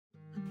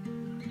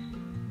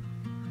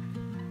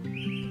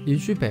移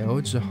居北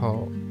欧之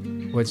后，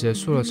我结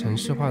束了城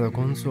市化的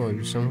工作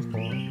与生活，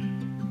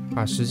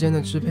把时间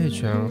的支配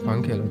权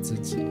还给了自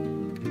己。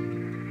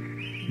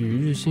与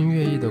日新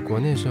月异的国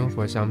内生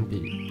活相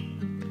比，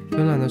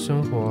芬兰的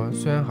生活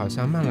虽然好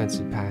像慢了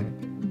几拍，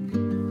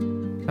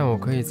但我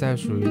可以在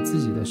属于自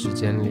己的时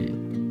间里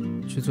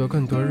去做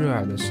更多热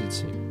爱的事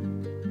情。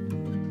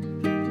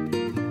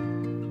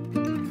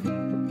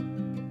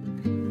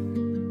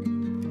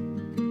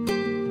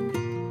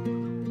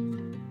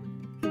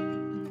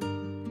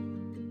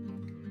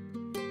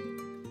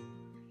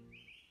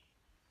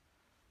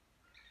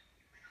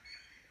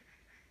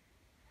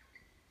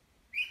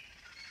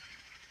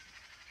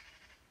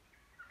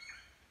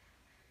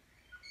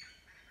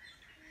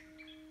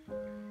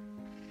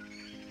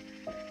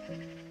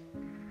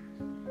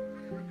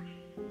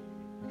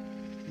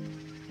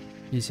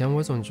以前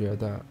我总觉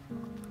得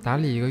打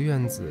理一个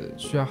院子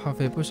需要耗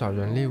费不少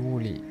人力物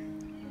力，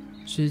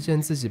是一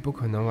件自己不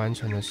可能完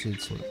成的事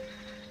情。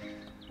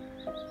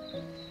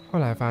后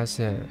来发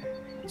现，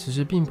其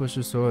实并不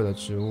是所有的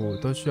植物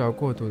都需要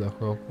过度的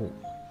呵护。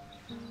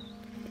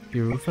比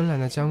如芬兰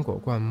的浆果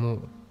灌木，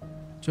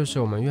就是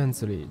我们院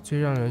子里最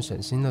让人省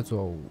心的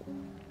作物。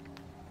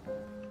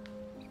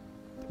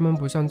它们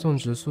不像种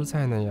植蔬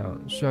菜那样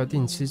需要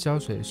定期浇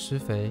水施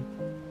肥，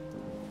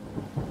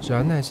只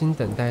要耐心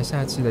等待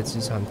夏季的几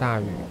场大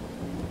雨，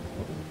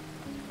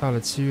到了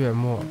7月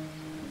末，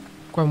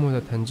灌木的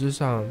藤枝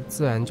上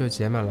自然就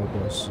结满了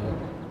果实。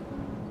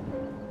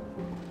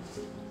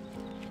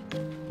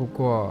不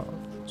过，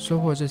收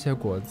获这些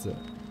果子，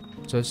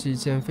则是一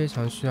件非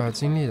常需要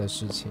精力的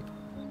事情。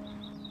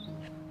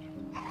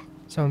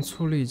像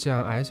醋栗这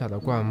样矮小的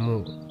灌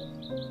木，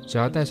只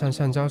要戴上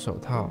橡胶手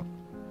套，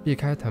避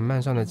开藤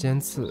蔓上的尖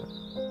刺，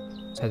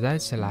采摘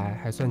起来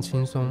还算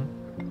轻松。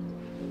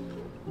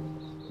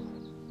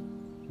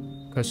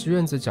可是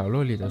院子角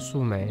落里的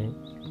树莓，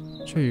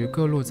却与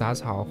各路杂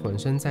草混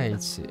生在一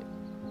起。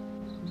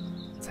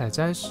采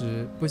摘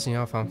时，不仅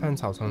要防范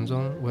草丛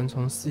中蚊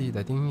虫肆意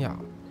的叮咬，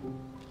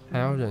还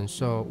要忍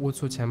受误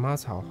触前马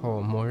草后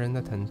磨人的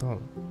疼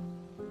痛。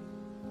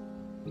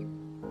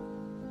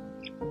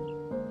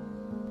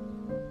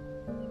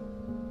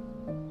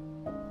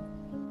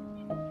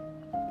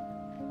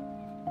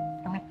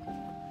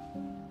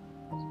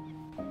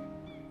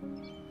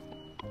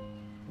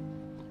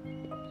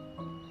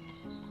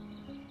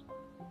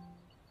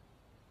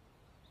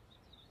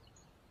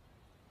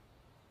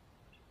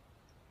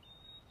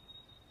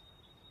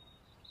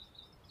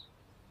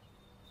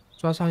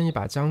抓上一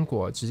把浆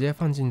果，直接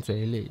放进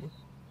嘴里，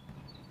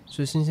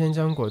是新鲜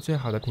浆果最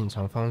好的品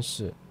尝方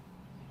式。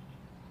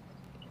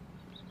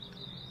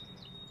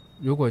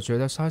如果觉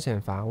得稍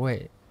显乏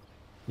味，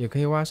也可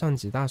以挖上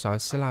几大勺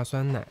希腊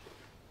酸奶，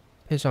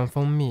配上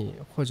蜂蜜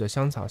或者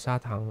香草砂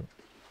糖。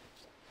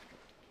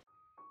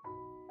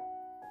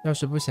要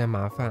是不嫌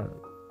麻烦，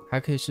还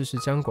可以试试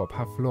浆果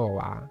帕夫洛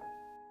娃。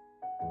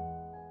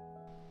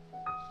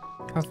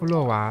帕夫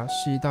洛娃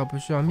是一道不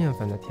需要面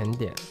粉的甜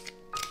点。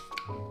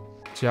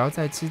只要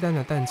在鸡蛋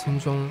的蛋清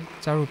中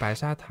加入白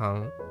砂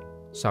糖、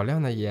少量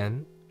的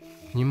盐、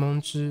柠檬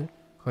汁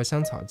和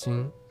香草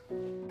精，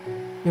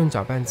用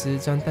搅拌机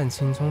将蛋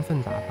清充分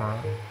打发，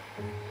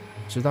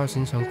直到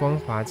形成光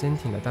滑坚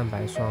挺的蛋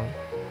白霜。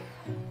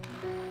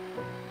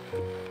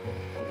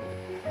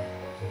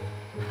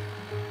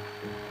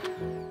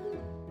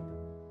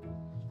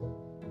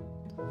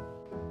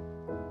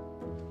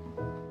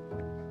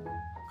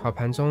烤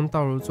盘中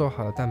倒入做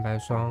好的蛋白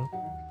霜，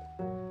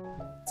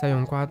再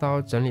用刮刀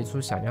整理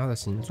出想要的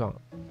形状。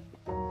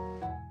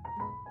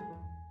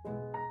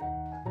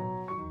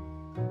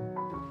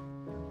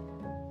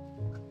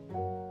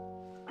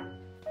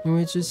因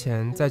为之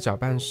前在搅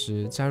拌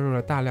时加入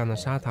了大量的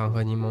砂糖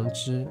和柠檬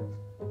汁，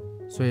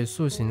所以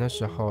塑形的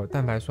时候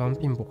蛋白霜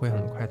并不会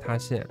很快塌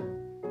陷。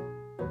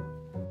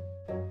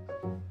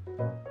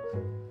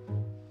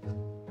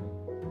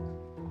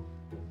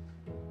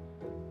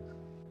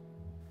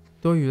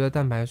多余的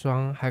蛋白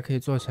霜还可以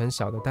做成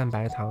小的蛋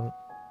白糖。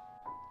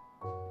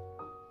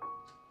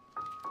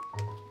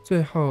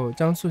最后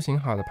将塑形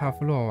好的帕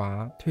夫洛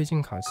娃推进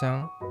烤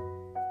箱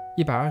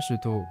，120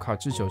度烤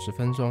至90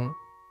分钟。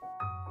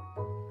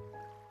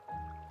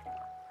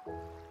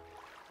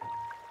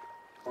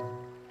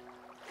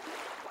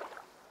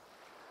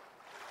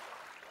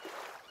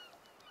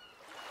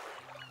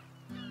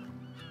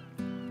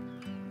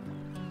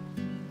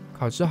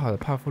烤制好的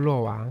帕夫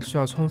洛娃需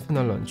要充分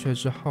的冷却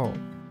之后，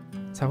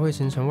才会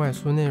形成外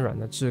酥内软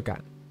的质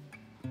感。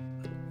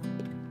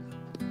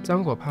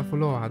浆果帕夫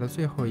洛娃的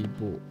最后一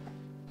步，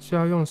需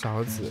要用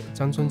勺子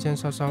将中间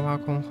稍稍挖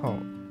空后，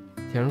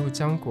填入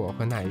浆果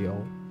和奶油，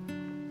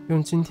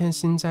用今天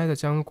新摘的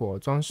浆果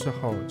装饰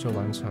后就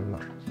完成了。